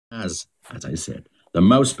as I said, the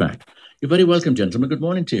mouse pack. You're very welcome, gentlemen. Good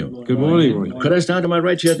morning to you. Good morning, Roy. Could I start on my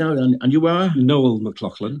right here now? And you are? Noel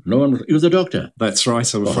McLaughlin. Noel, you're the doctor? That's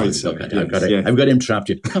right, I'm afraid so. I've got him trapped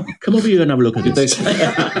here. Come over here and have a look at this.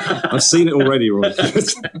 I've seen it already, Roy.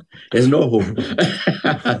 There's no hope.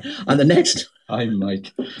 And the next... I'm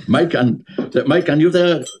Mike. Mike, and you're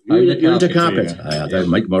into carpet. Yeah.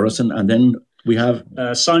 Mike Morrison, and then we have...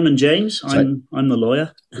 Simon James. I'm the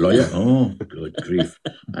lawyer. Lawyer? Oh, good grief.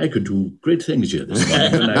 I could do great things here this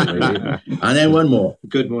morning, couldn't I, really? And then one more.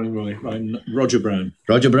 Good morning, Roy. I'm Roger Brown.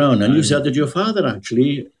 Roger Brown. And you said that your father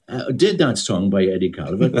actually did that song by Eddie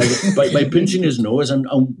Calvert by pinching his nose and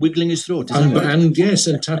wiggling his throat. And yes,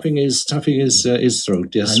 and tapping his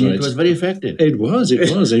throat. Yes, and right. it was very effective. It was.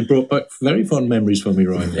 It brought back very fond memories for me,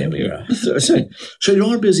 Roy. There we are. So you're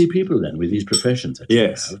all busy people then with these professions.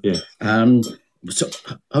 Yes, yeah. So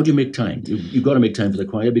how do you make time? You've got to make time for the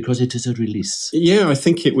choir because it is a release. Yeah, I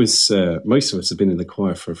think it was, most of us have been in the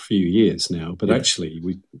choir for a few years now, but actually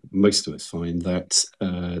most of us find that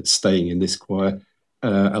staying in this choir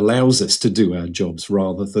allows us to do our jobs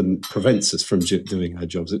rather than prevents us from doing our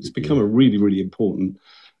jobs. It's become a really, really important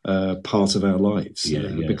part of our lives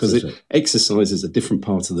because it exercises a different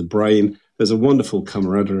part of the brain. There's a wonderful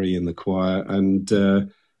camaraderie in the choir, and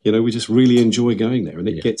we just really enjoy going there, and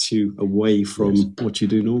it gets you away from what you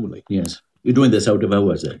do normally. Yes. You're doing this out of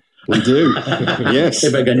hours then? We do, yes.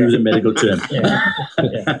 If I can use a medical term.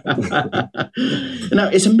 Now,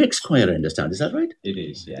 it's a mixed choir, I understand. Is that right? It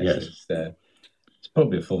is, yes. It's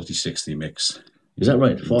probably a 40-60 mix. Is that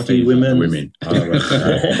right? 40 women? Women. Oh, right.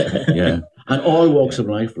 Yeah. And all walks of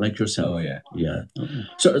life like yourself? Oh, yeah. Yeah.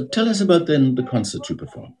 So tell us about then the concerts you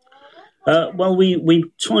perform. Well, we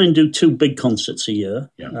try and do 2 big concerts a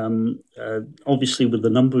year. Yeah. Obviously, with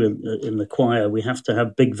the number in the choir, we have to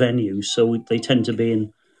have big venues. So they tend to be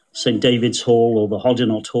in St. David's Hall or the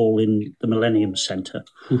Hodgenott Hall in the Millennium Centre.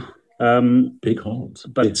 Big halls.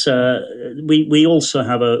 But we also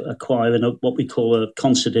have a choir in what we call a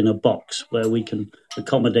concert in a box, where we can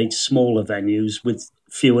accommodate smaller venues with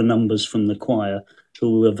fewer numbers from the choir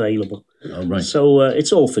who are available. Oh, right. So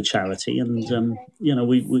it's all for charity, and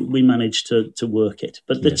we manage to work it.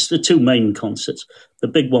 But it's the 2 main concerts. The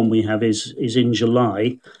big one we have is in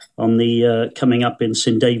July, on the coming up in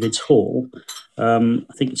St. David's Hall. I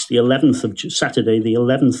think it's the 11th of Saturday, the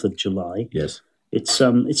 11th of July. Yes. It's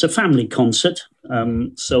a family concert,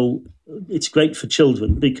 so it's great for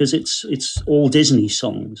children because it's all Disney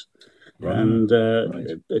songs. Right. And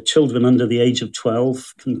children under the age of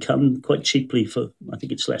 12 can come quite cheaply for, I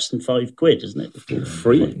think it's less than £5, isn't it?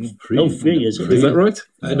 Free. Oh, free, is it? Is that right?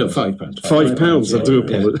 No, £5. £5, I do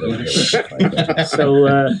apologise.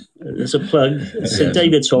 So there's a plug. St.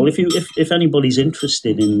 David's Hall. If anybody's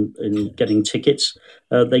interested in getting tickets,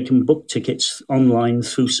 they can book tickets online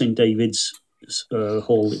through St. David's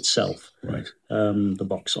Hall itself. Right. The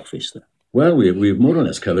box office there. Well, we've more or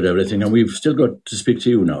less covered everything, and we've still got to speak to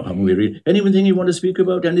you now, haven't we? Anything you want to speak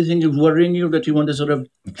about? Anything that's worrying you that you want to sort of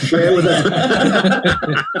share with us?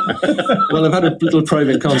 Well, I've had a little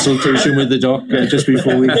private consultation with the doc just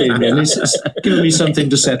before we came in. It's given me something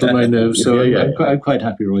to settle my nerves, so I'm quite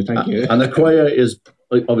happy, Roy. Thank you. And the choir is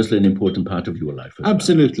obviously an important part of your life.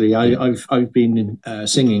 Absolutely. I've been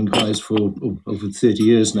singing choirs for over 30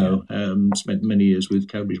 years now. Spent many years with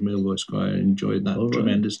Cowbridge Male Voice Choir, enjoyed that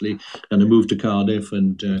tremendously. And I moved to Cardiff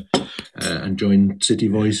and joined City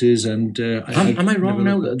Voices. And am I wrong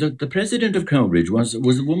now? The president of Cowbridge was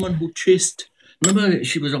the woman who chased. Remember,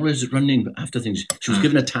 she was always running after things. She was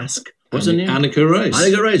given a task. What's her name? Annika Rice.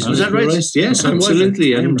 Annika Rice. Was that right? Rice. Yes,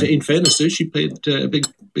 absolutely. And in fairness, to her, she played a big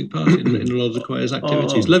part in a lot of the choir's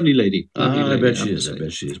activities. Lovely lady. I bet she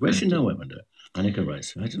is. Where's she now, I wonder? Annika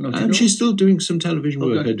Rice. I don't know. And she's still doing some television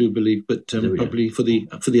work, I do believe, but probably for the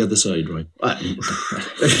other side, right?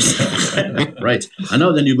 Right. And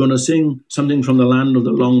now then you're going to sing something from the land of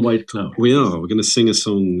the long white cloud. We are. We're going to sing a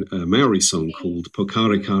song, a Maori song called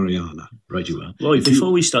Pokari Kariana. Right, you are. Lloyd,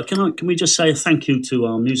 before we start, can we just say a thank you to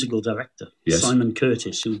our musical director, yes, Simon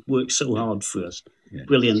Curtis, who worked so hard for us. Yeah.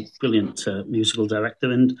 Brilliant musical director,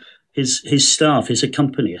 and his staff, his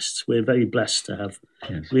accompanists. We're very blessed to have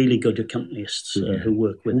really good accompanists who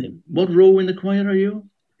work with him. What row in the choir are you?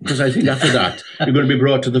 Because I think after that, you're going to be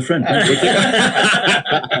brought to the front.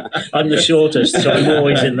 I'm the shortest, so I'm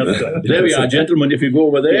always in the front. There we are, gentlemen. If you go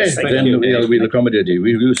over there, then we'll accommodate you.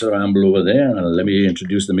 We'll use our amble over there, and let me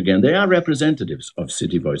introduce them again. They are representatives of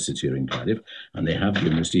City Voices here in Cardiff, and they have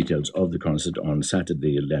given us details of the concert on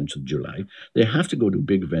Saturday, 11th of July. They have to go to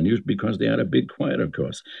big venues because they are a big choir, of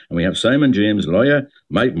course. And we have Simon James, lawyer,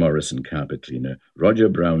 Mike Morrison, carpet cleaner, Roger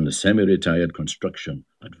Brown, the semi-retired construction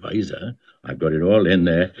advisor. I've got it all in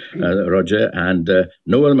there, Roger. And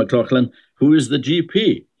Noel McLaughlin, who is the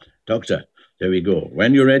GP. Doctor, there we go.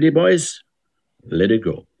 When you're ready, boys, let it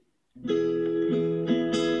go.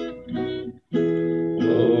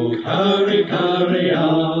 Oh, carry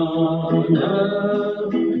on,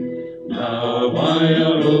 now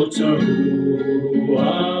while Rotorua,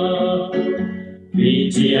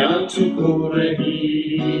 viti atukore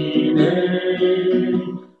hine,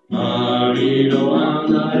 marino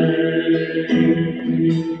anae,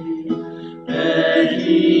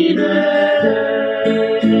 ehine,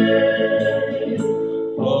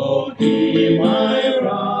 oki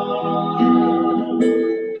maira,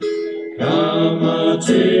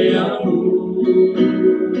 kamate amu,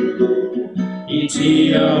 iti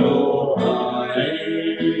aohae.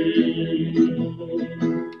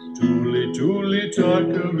 Tuli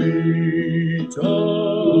takarita,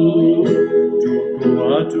 tuko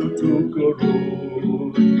atu tukoru,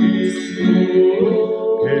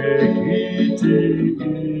 kekiti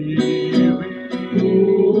iri,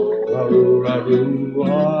 raru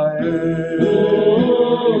ae,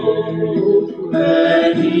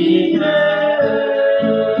 ehine,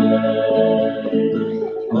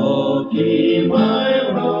 oki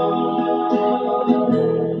maira,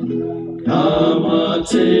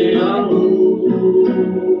 kamate amu,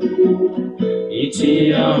 iti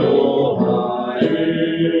aohae.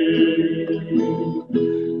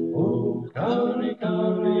 O kari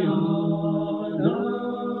ana,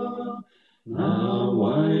 na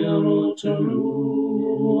waia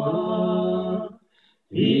Rotorua,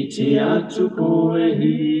 iti atu koe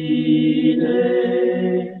hine,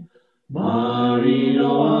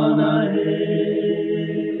 marino anae.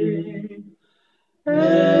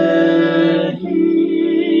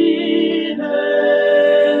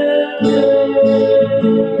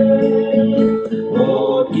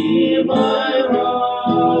 Oki maira,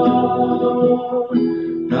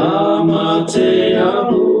 kamate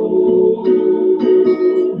amu,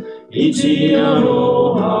 iti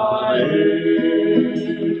aohae.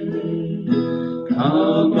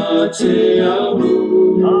 Kamate amu,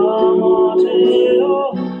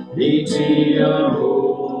 iti aohae.